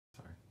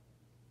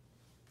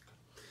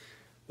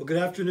Well, good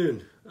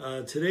afternoon.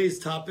 Today's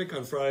topic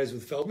on Fridays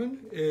with Feldman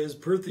is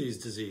Perthes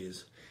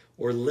disease,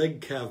 or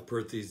Legg-Calve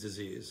Perthes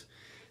disease.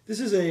 This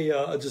is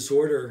a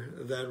disorder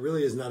that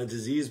really is not a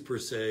disease per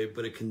se,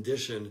 but a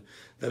condition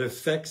that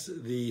affects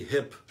the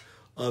hip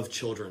of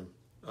children.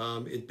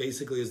 It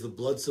basically is the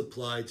blood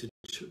supply to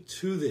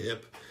the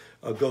hip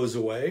goes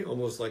away,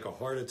 almost like a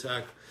heart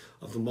attack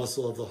of the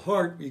muscle of the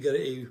heart. You get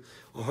a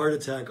heart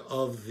attack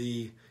of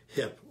the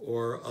hip,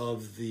 or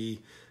of the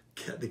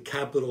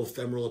capital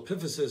femoral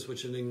epiphysis,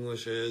 which in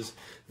English is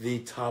the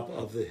top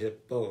of the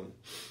hip bone.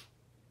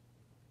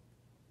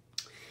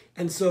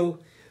 And so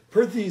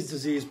Perthes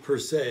disease per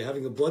se,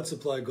 having the blood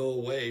supply go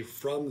away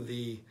from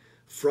the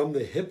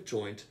hip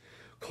joint,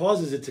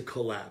 causes it to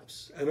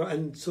collapse.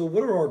 And so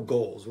what are our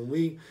goals? When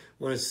we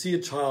want to see a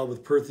child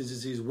with Perthes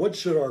disease, what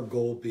should our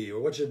goal be,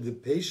 or what should the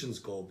patient's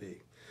goal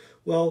be?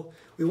 Well,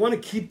 we want to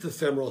keep the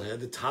femoral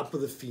head, the top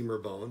of the femur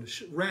bone,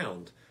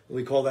 round, and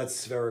we call that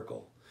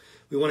spherical.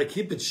 We want to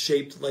keep it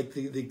shaped like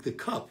the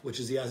cup, which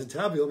is the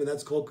acetabulum, and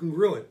that's called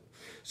congruent.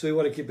 So we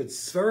want to keep it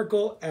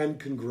spherical and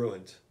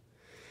congruent.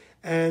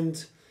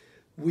 And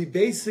we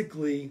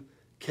basically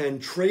can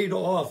trade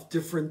off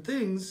different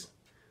things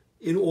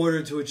in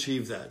order to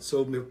achieve that.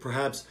 So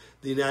perhaps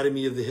the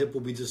anatomy of the hip will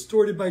be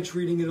distorted by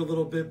treating it a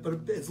little bit,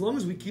 but as long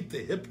as we keep the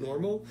hip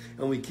normal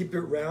and we keep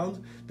it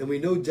round, then we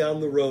know down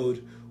the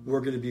road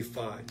we're going to be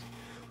fine.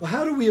 Well,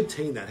 how do we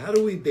obtain that? How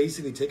do we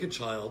basically take a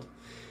child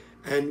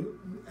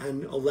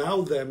and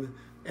allow them,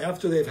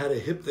 after they've had a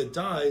hip that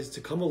dies,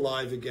 to come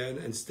alive again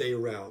and stay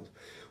around?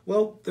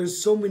 Well,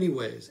 there's so many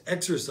ways.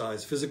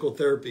 Exercise, physical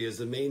therapy is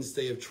the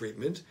mainstay of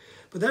treatment,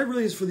 but that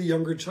really is for the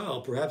younger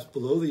child, perhaps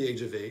below the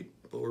age of 8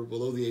 or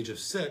below the age of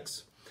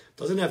 6,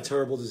 doesn't have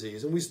terrible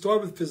disease, and we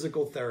start with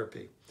physical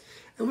therapy.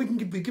 And we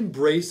can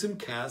brace and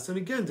cast, and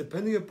again,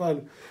 depending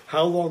upon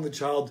how long the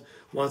child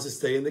wants to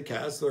stay in the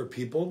cast, there are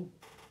people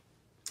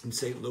in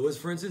St. Louis,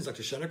 for instance,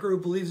 Dr. Schenecker, who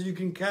believes that you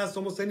can cast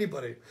almost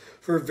anybody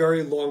for a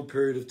very long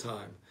period of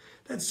time.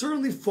 That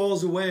certainly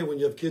falls away when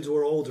you have kids who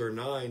are older,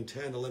 9,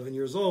 10, 11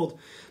 years old.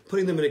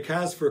 Putting them in a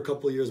cast for a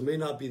couple of years may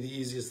not be the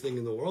easiest thing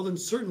in the world, and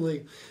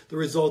certainly the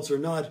results are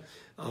not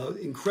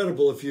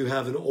incredible if you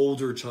have an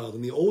older child.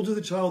 And the older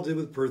the child is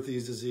with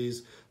Perthes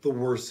disease, the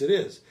worse it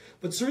is.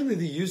 But certainly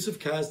the use of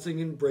casting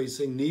and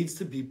bracing needs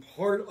to be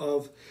part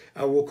of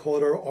we'll call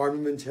it our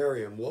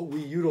armamentarium, what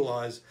we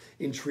utilize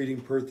in treating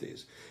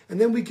Perthes.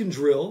 And then we can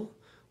drill.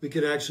 We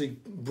can actually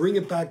bring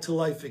it back to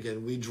life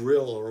again. We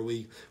drill, or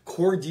we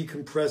core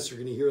decompress, you're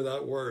going to hear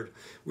that word,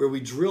 where we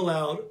drill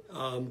out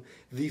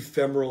the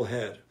femoral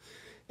head.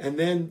 And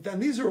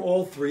these are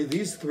all three.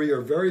 These three are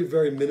very,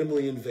 very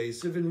minimally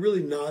invasive and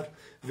really not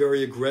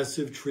very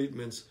aggressive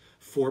treatments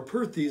for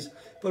Perthes.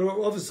 But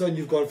all of a sudden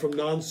you've gone from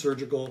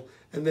non-surgical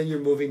and then you're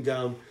moving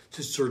down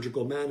to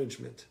surgical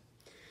management.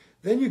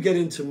 Then you get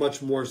into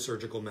much more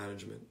surgical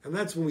management. And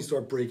that's when we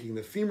start breaking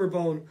the femur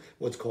bone,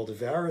 what's called a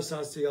varus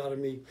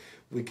osteotomy.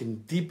 We can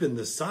deepen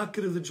the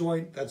socket of the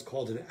joint. That's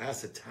called an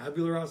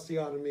acetabular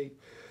osteotomy.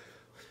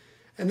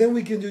 And then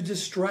we can do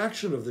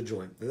distraction of the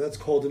joint. And that's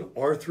called an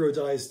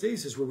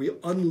arthrodiastasis, where we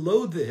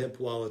unload the hip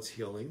while it's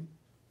healing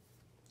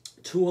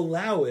to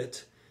allow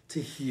it to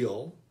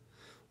heal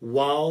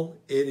while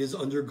it is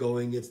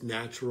undergoing its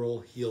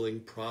natural healing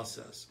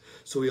process.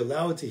 So we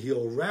allow it to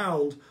heal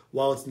round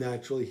while it's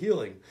naturally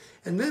healing.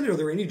 And then are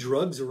there any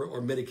drugs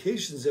or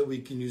medications that we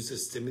can use to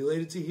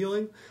stimulate it to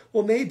healing?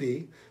 Well,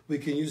 maybe. We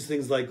can use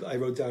things like, I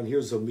wrote down here,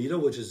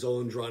 Zometa, which is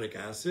zoledronic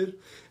acid,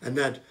 and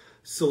that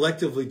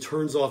selectively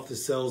turns off the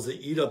cells that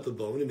eat up the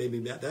bone, and maybe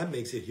that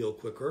makes it heal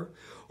quicker.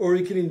 Or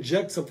we can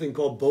inject something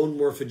called bone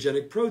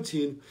morphogenic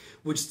protein,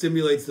 which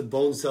stimulates the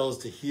bone cells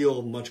to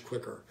heal much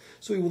quicker.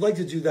 So we would like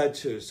to do that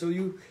too. So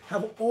you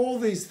have all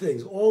these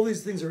things. All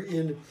these things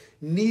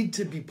need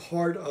to be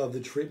part of the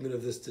treatment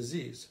of this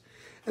disease.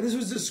 And this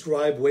was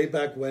described way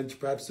back when,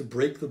 perhaps to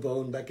break the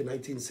bone back in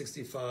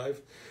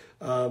 1965,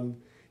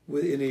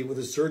 with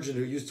a surgeon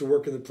who used to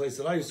work in the place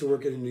that I used to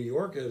work in New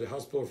York, at a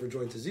hospital for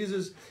joint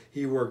diseases.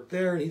 He worked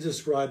there, and he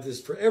described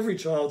this for every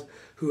child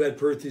who had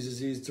Perthes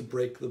disease, to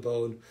break the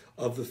bone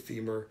of the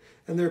femur.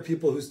 And there are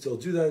people who still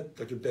do that.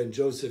 Dr. Ben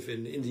Joseph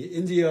in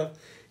India,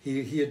 he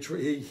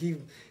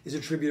is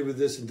attributed with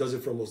this and does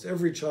it for almost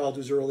every child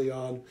who's early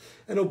on.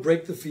 And he'll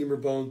break the femur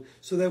bone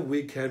so that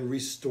we can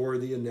restore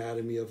the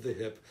anatomy of the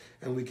hip,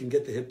 and we can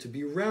get the hip to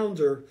be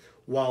rounder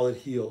while it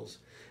heals.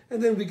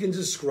 And then we can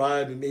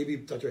describe, and maybe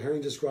Dr.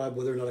 Herring described,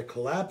 whether or not it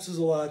collapses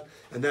a lot,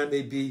 and that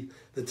may be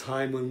the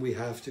time when we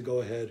have to go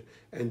ahead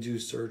and do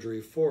surgery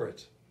for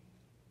it.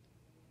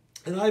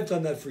 And I've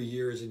done that for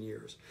years and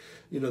years.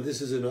 You know,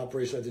 this is an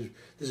operation I did,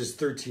 this is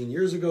 13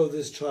 years ago,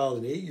 this child,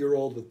 an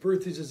 8-year-old with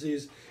Perthes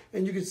disease,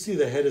 and you can see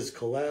the head has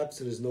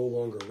collapsed and is no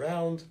longer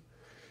round.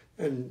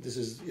 And this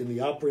is in the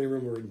operating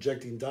room, we're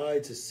injecting dye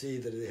to see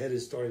that the head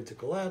is starting to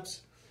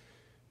collapse.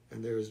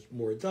 And there's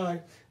more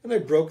dye, and I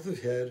broke the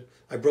head.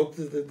 I broke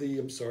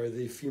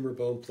the femur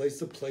bone,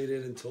 placed the plate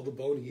in until the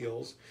bone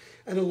heals,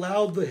 and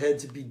allowed the head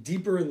to be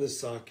deeper in the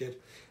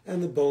socket,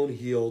 and the bone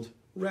healed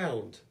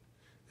round.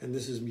 And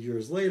this is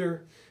years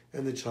later,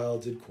 and the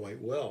child did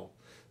quite well.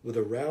 with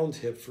a round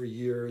hip for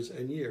years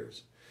and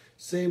years.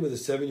 Same with a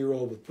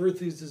 7-year-old with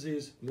Perthes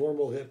disease,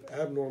 normal hip,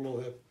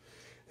 abnormal hip.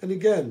 And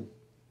again,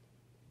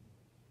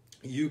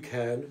 you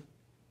can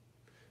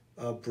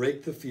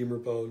break the femur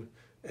bone,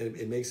 and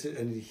it makes it,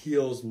 and it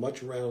heals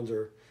much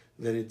rounder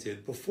than it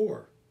did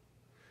before.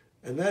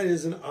 And that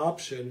is an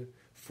option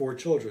for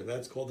children.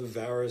 That's called the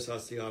varus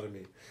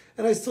osteotomy.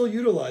 And I still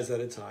utilize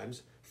that at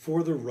times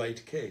for the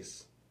right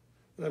case.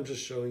 And I'm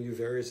just showing you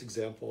various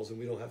examples, and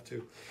we don't have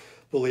to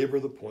belabor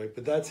the point,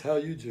 but that's how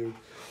you do,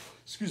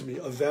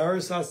 a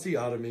varus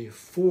osteotomy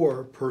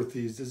for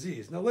Perthes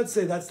disease. Now, let's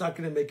say that's not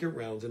going to make it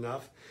round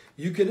enough.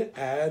 You can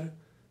add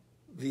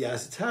the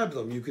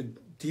acetabulum. You could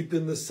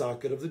deepen the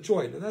socket of the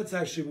joint. And that's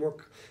actually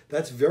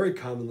that's very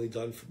commonly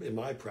done in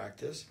my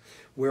practice,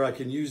 where I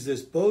can use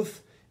this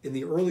both in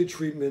the early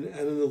treatment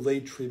and in the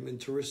late treatment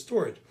to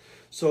restore it.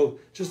 So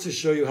just to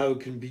show you how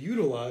it can be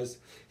utilized,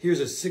 here's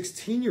a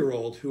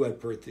 16-year-old who had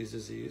Perthes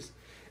disease,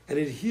 and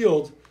it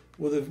healed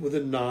with a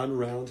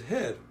non-round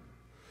head.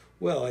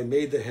 Well, I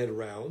made the head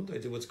round. I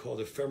did what's called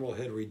a femoral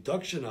head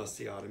reduction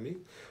osteotomy.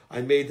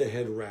 I made the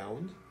head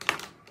round.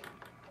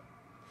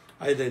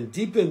 I then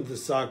deepened the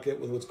socket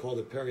with what's called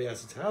a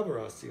periacetabular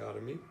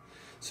osteotomy.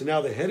 So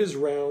now the head is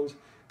round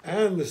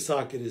and the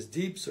socket is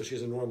deep, so she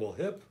has a normal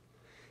hip.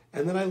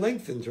 And then I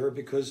lengthened her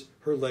because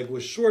her leg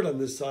was short on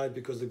this side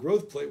because the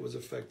growth plate was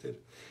affected.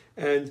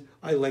 And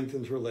I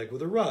lengthened her leg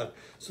with a rod.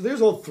 So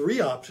there's all three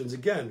options.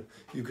 Again,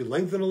 you could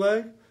lengthen a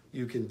leg,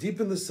 you can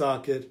deepen the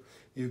socket,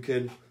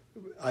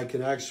 I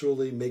can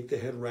actually make the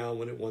head round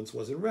when it once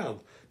wasn't round.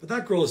 But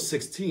that girl is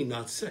 16,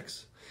 not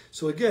 6.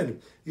 So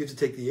again, you have to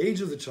take the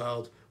age of the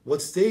child,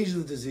 what stage of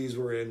the disease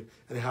we're in,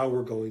 and how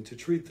we're going to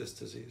treat this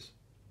disease.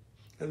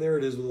 And there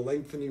it is with a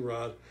lengthening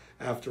rod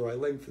after I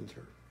lengthened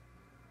her.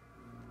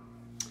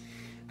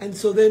 And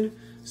so then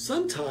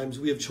sometimes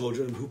we have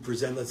children who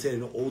present, let's say, at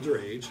an older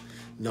age,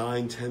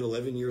 9, 10,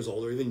 11 years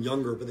old, or even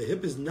younger, but the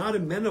hip is not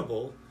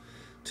amenable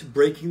to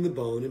breaking the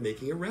bone and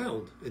making it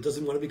round. It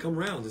doesn't want to become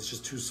round. It's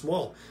just too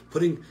small.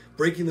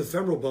 Breaking the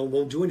femoral bone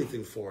won't do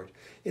anything for it.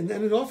 And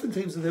then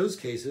oftentimes in those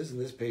cases, in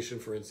this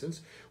patient, for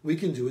instance, we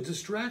can do a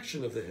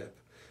distraction of the hip.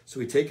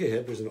 So we take a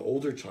hip, there's an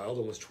older child,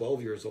 almost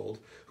 12 years old,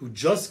 who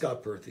just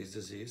got Perthes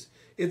disease.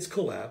 It's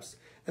collapsed.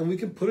 And we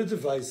can put a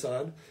device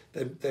on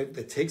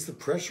that takes the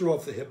pressure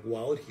off the hip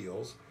while it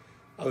heals.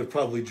 I would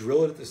probably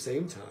drill it at the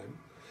same time.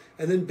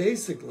 And then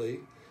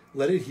basically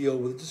let it heal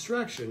with a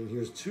distraction. And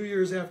here's 2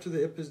 years after the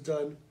hip is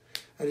done.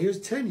 And here's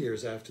 10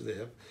 years after the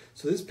hip.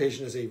 So this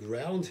patient has a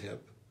round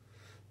hip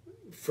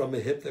from a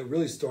hip that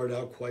really started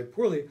out quite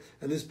poorly.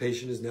 And this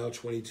patient is now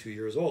 22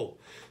 years old.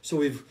 So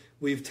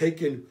we've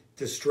taken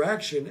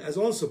distraction as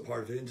also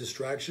part of it. In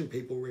distraction,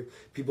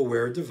 people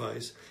wear a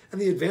device. And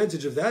the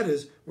advantage of that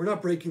is we're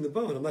not breaking the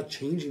bone. I'm not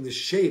changing the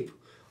shape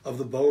of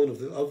the bone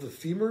of the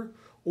femur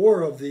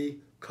or of the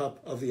cup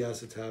of the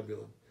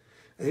acetabulum.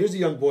 And here's a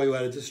young boy who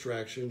had a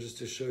distraction, just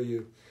to show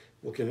you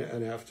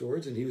and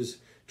afterwards. And he was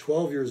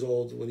 12 years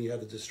old when he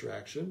had the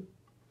distraction.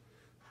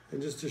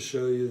 And just to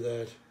show you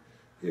that,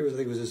 I think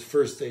it was his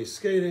first day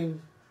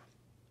skating.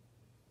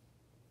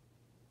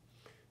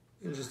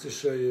 And just to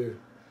show you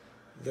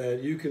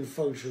that you can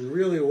function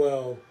really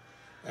well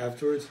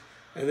afterwards.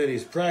 And then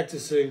he's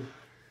practicing,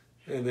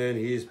 and then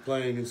he's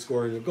playing and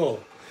scoring a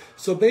goal.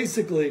 So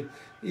basically,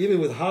 even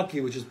with hockey,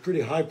 which is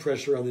pretty high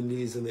pressure on the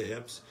knees and the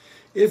hips,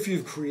 if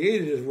you've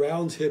created a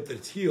round hip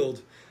that's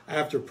healed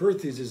after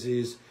Perthes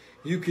disease,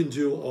 you can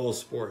do all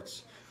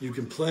sports. You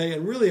can play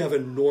and really have a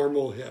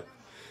normal hip.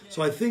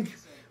 So I think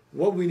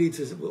what we need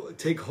to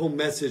take home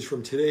message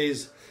from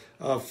today's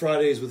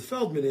Fridays with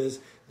Feldman is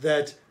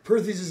that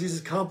Perthes disease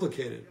is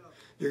complicated.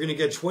 You're going to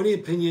get 20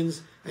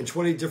 opinions and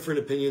 20 different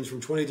opinions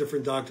from 20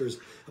 different doctors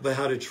about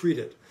how to treat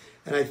it.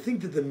 And I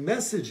think that the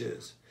message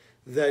is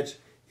that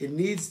it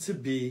needs to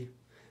be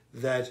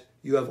that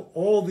you have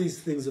all these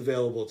things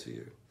available to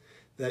you,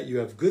 that you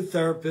have good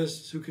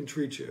therapists who can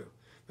treat you.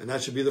 And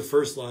that should be the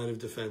first line of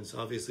defense,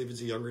 obviously, if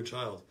it's a younger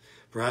child.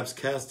 Perhaps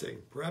casting,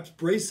 perhaps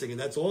bracing, and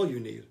that's all you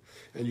need.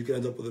 And you can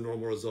end up with a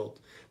normal result.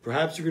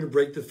 Perhaps you're going to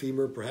break the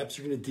femur. Perhaps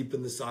you're going to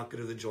deepen the socket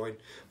of the joint.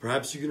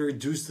 Perhaps you're going to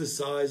reduce the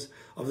size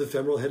of the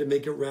femoral head and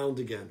make it round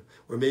again.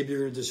 Or maybe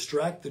you're going to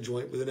distract the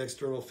joint with an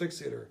external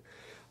fixator.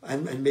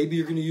 And maybe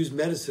you're going to use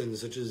medicines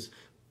such as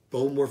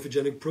bone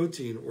morphogenic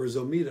protein or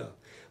Zometa.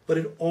 But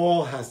it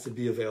all has to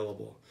be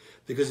available.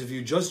 Because if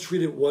you just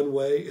treat it one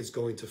way, it's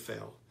going to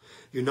fail.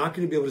 You're not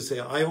going to be able to say,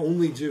 I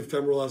only do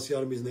femoral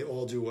osteotomies and they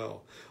all do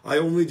well. I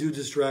only do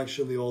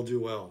distraction, they all do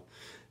well.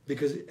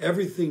 Because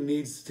everything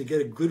needs to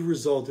get a good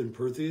result in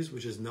Perthes,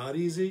 which is not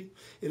easy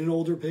in an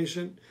older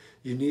patient.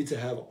 You need to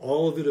have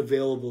all of it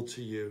available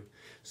to you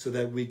so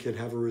that we can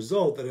have a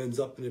result that ends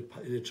up in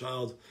a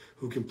child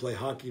who can play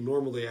hockey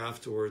normally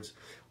afterwards,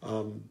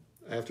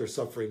 after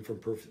suffering from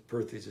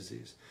Perthes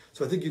disease.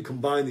 So I think you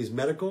combine these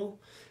medical,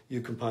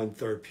 you combine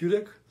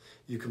therapeutic,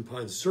 you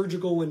combine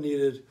surgical when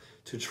needed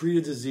to treat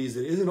a disease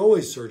that isn't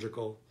always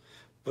surgical,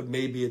 but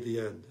maybe at the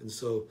end. And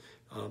so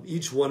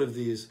each one of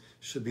these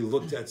should be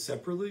looked at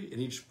separately, and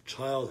each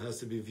child has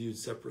to be viewed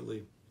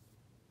separately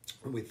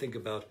when we think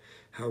about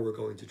how we're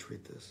going to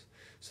treat this.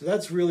 So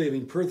that's really, I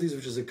mean, Perthes,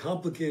 which is a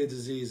complicated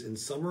disease in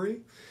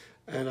summary.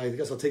 And I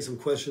guess I'll take some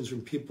questions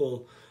from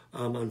people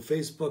on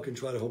Facebook and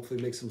try to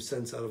hopefully make some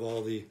sense out of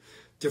all the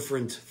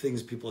different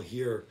things people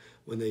hear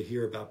when they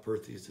hear about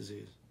Perthes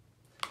disease.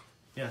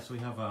 Yes, we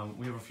have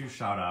a few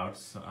shout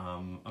outs.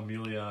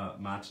 Amelia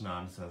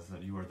Matanon says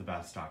that you are the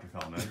best, Dr.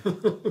 Feldman.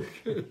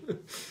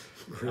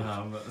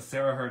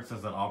 Sarah Hurt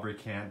says that Aubrey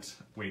can't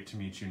wait to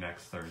meet you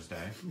next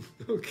Thursday.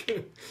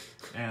 Okay.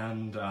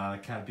 And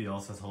Kat Beal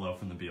says hello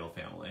from the Beal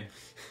family.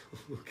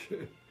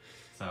 Okay.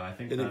 So I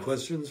think any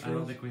questions? I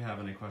don't think we have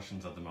any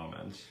questions at the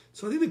moment.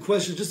 So I think the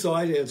question, just so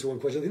I answer one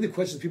question, I think the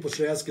questions people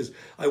should ask is,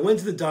 I went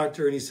to the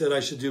doctor and he said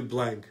I should do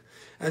blank.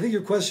 I think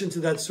your question to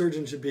that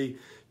surgeon should be,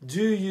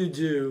 do you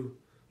do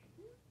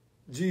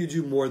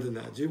more than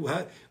that? Do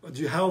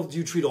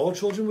you treat all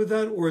children with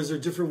that, or is there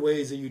different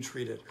ways that you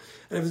treat it?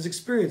 And if it's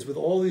experience with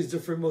all these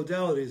different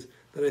modalities,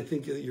 then I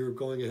think that you're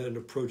going ahead and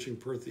approaching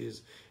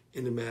Perthes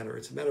in a manner.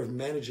 It's a matter of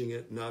managing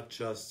it, not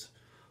just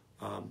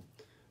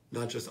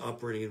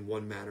operating in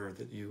one manner,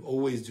 that you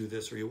always do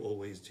this or you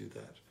always do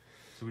that.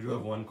 So we do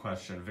have one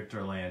question.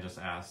 Victor Land just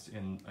asked,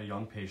 in a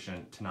young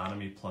patient,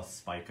 tenotomy plus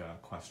spica,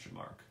 question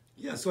mark.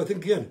 Yeah, so I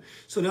think, again,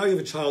 so now you have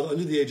a child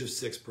under the age of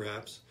 6,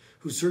 perhaps,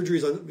 whose surgery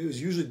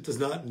is usually does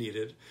not need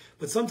it,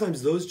 but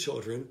sometimes those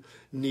children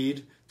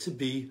need to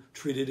be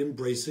treated in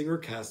bracing or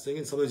casting,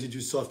 and sometimes you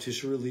do soft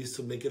tissue release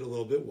to make it a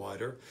little bit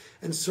wider,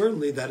 and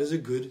certainly that is a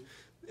good,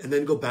 and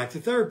then go back to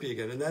therapy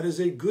again, and that is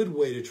a good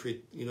way to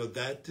treat,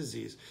 that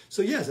disease.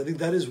 So yes, I think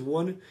that is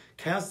one,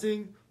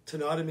 casting,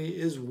 tenotomy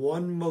is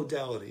one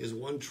modality, is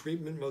one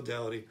treatment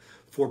modality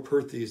for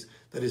Perthes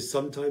that is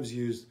sometimes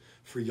used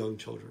for young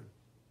children.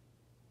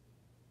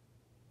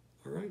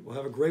 All right, well,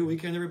 have a great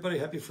weekend, everybody.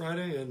 Happy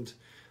Friday, and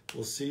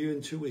we'll see you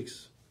in 2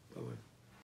 weeks. Bye-bye.